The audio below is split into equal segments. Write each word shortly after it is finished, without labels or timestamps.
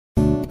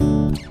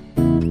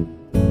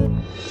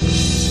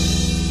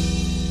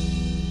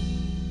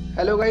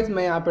Hello guys,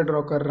 मैं यहाँ पे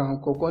ड्रॉ कर रहा हूँ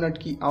कोकोनट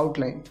की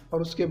आउटलाइन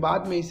और उसके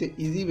बाद मैं इसे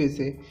इजी वे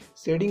से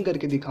शेडिंग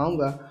करके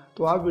दिखाऊंगा।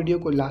 तो आप वीडियो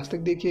को लास्ट तक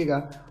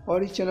देखिएगा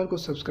और इस चैनल को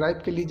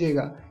सब्सक्राइब कर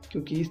लीजिएगा,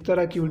 क्योंकि इस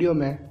तरह की वीडियो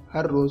मैं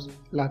हर रोज़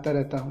लाता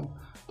रहता हूँ।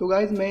 तो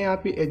गाइज मैं यहाँ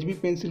पे HB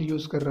पेंसिल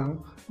यूज़ कर रहा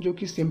हूँ, जो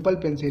कि सिंपल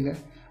पेंसिल है।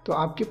 तो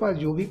आपके पास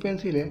जो भी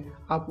पेंसिल है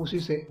आप उसी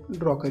से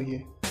ड्रॉ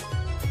करिए।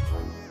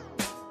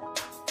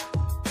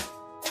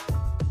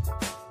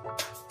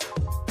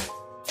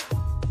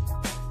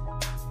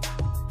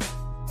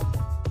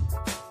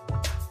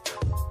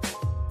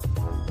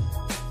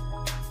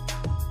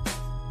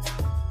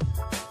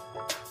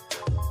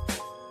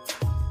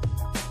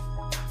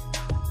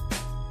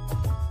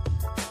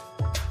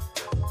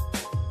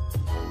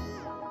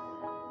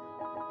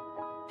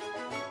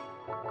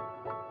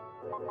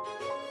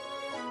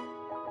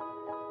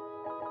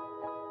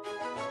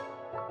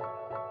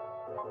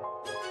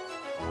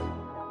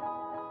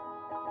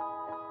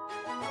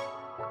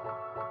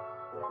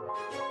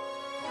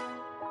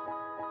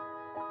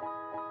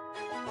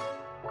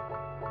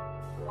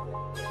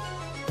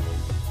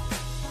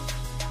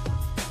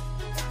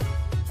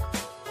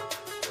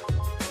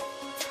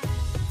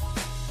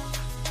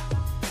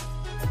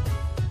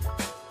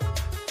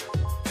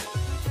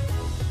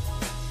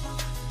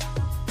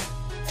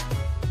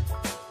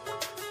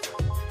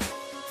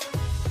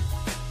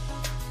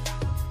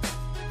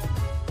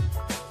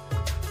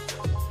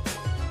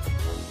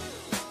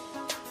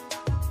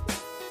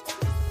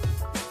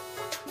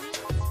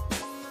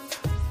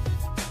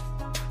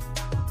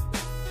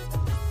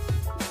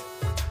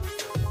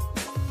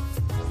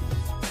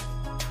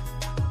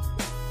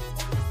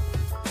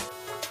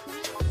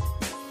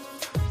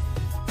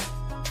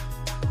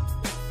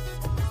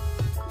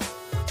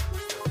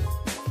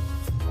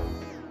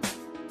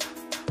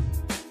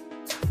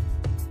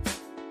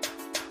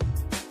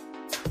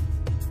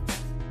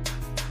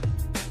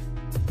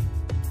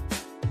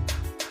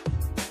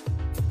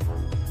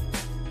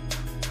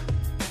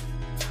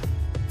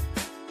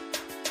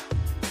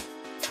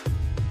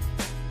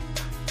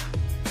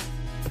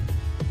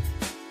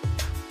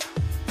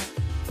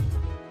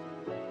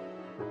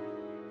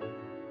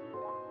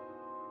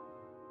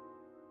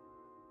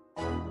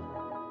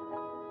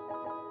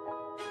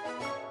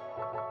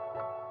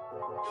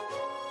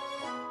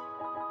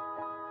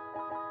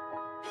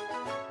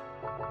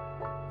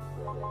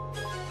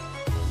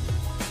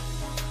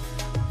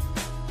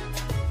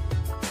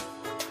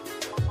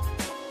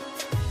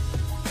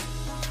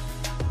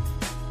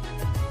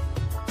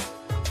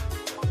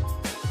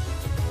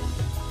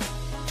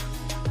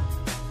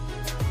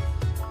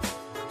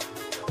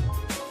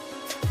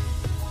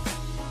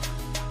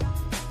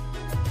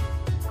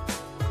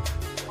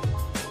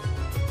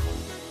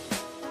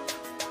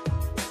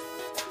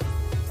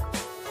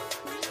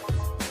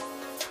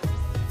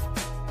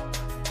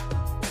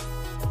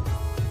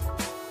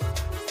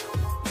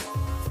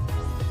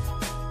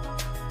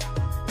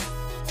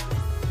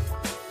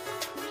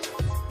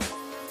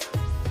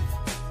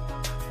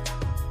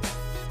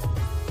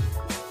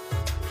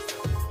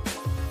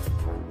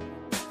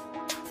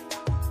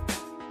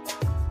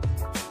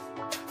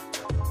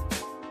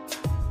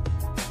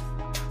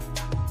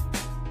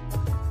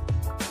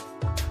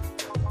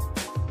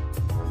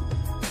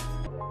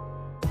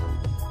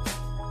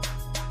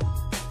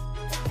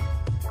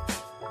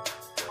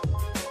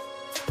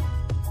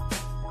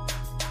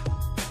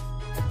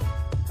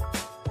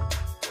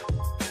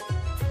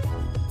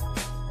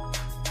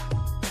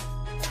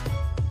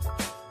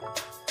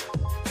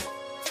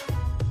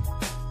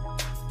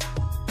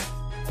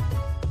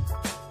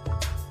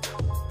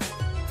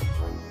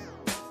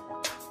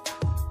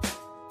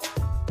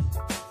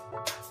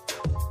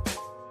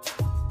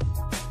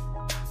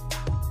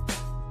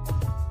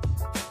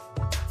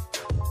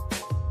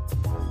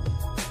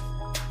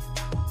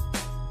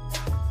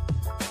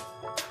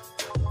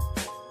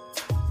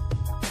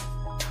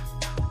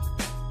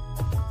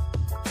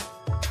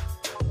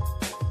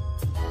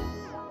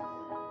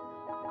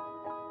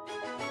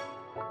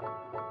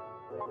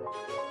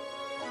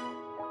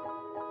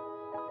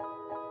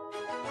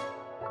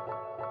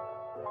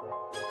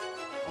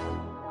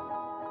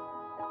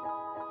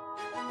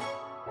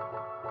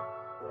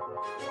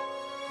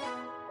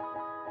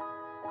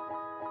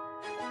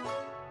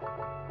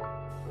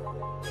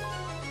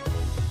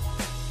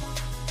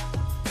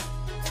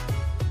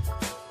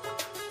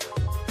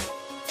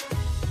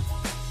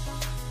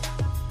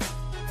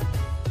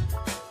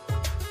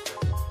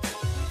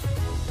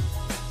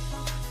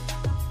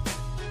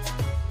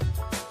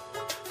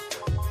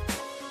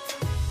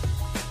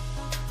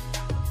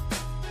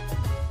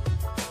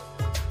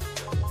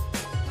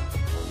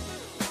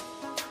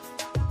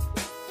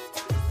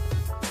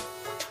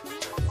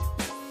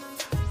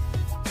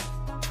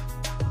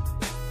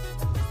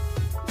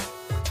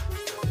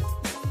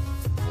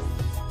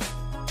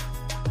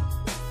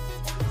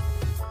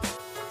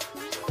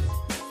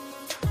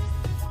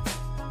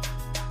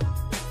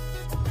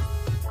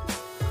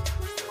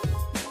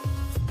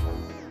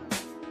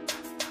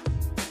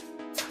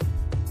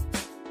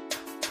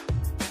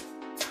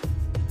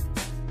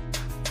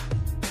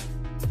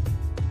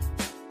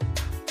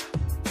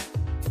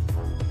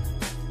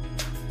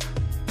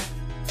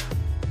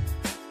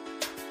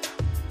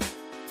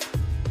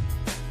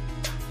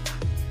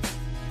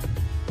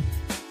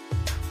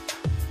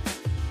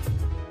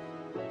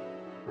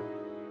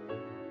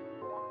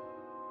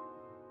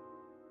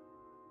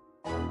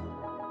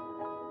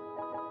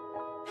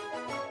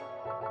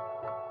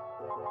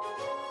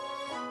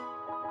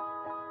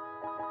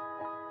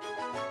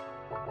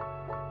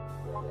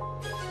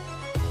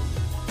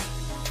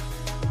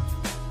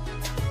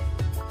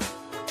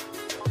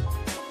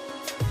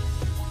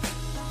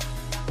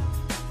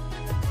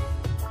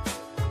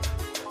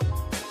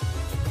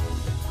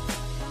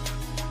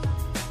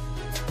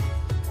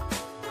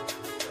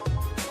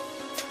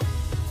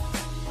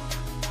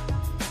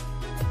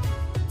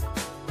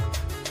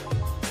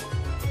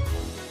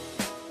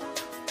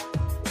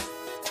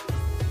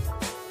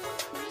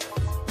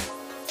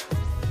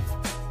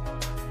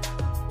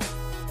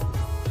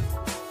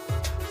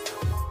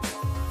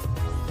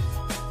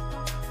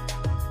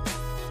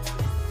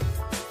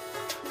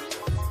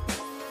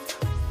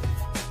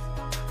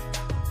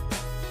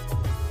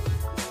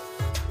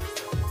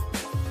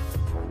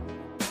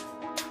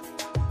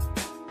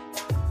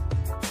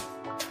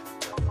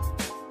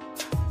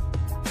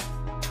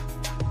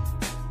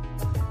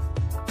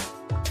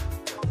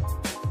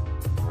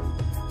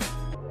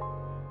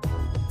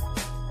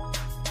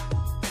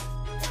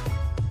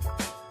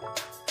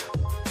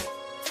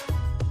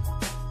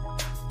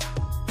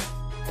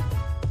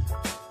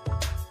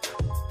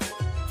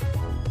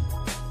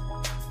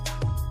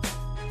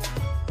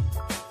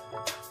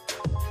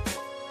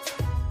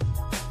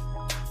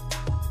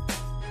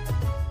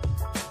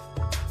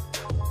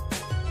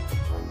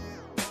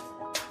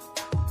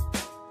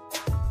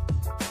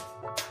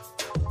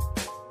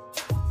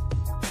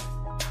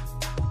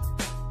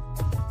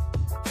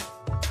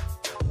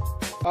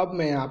 अब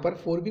मैं यहाँ पर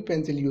 4B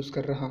पेंसिल यूज़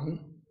कर रहा हूँ।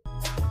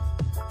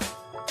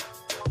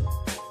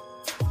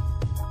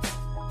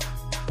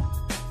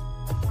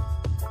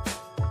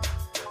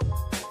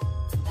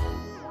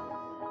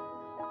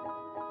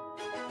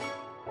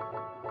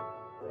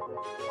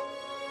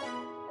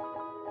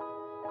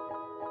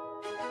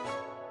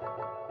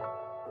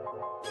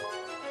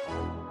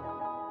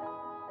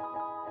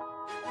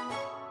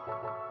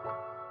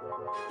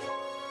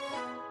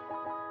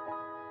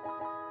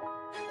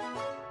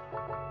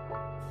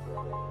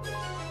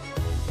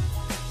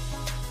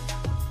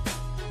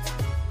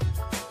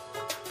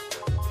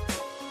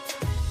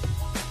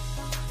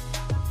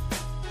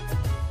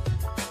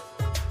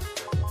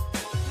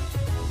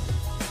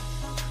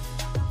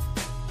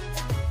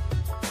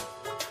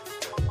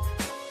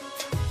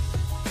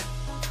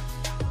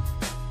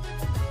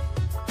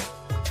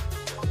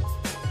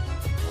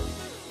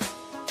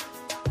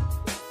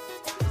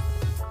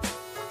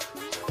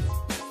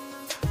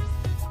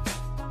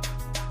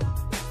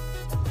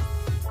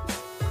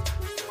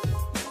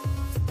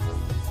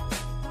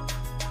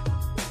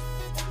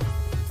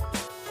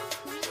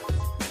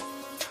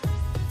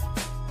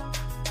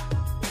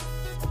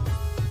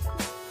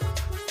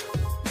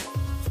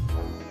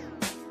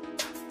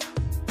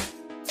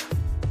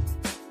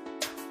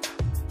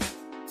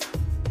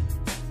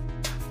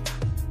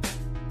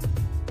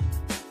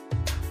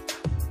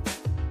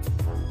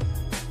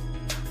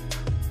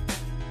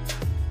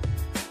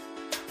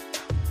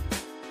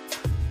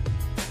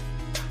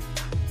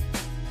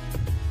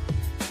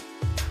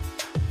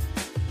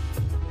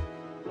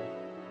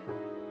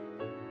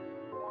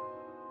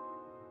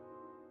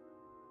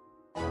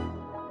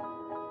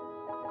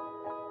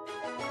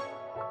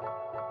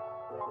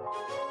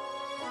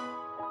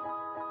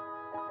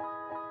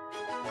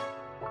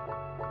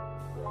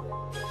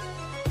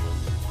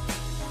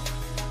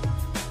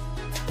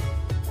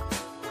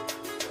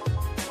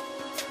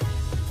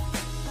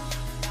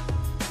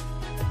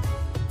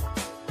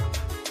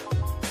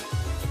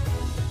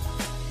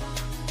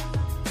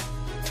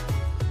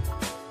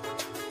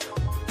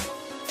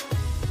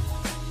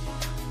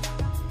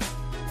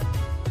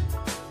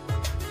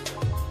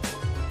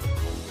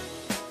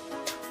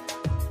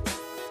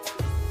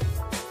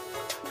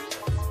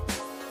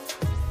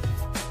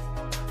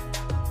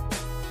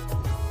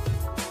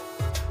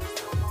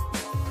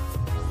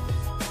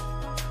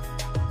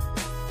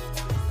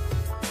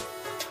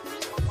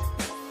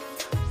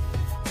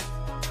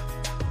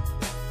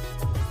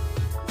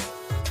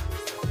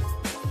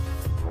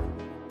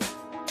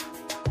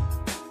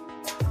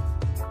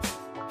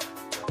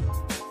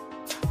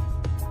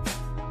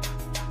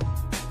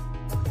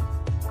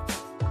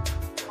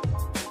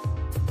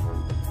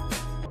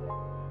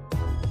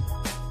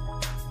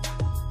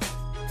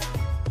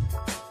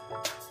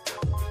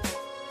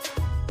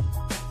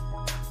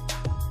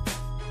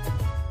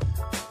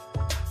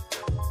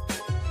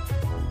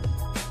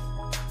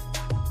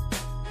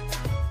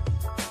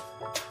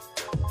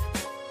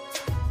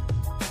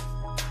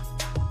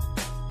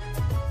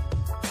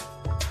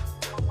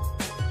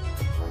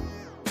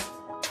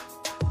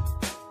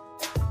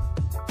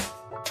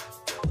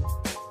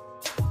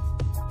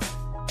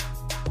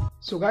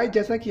 सो गाइस,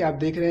 जैसा कि आप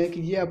देख रहे हैं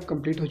कि ये अब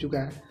कंप्लीट हो चुका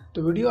है।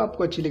 तो वीडियो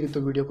आपको अच्छी लगी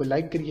तो वीडियो को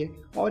लाइक करिए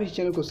और इस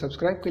चैनल को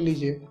सब्सक्राइब कर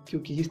लीजिए,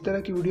 क्योंकि इस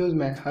तरह की वीडियोस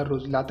मैं हर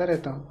रोज़ लाता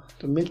रहता हूँ।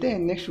 तो मिलते हैं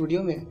नेक्स्ट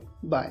वीडियो में।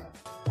 बाय।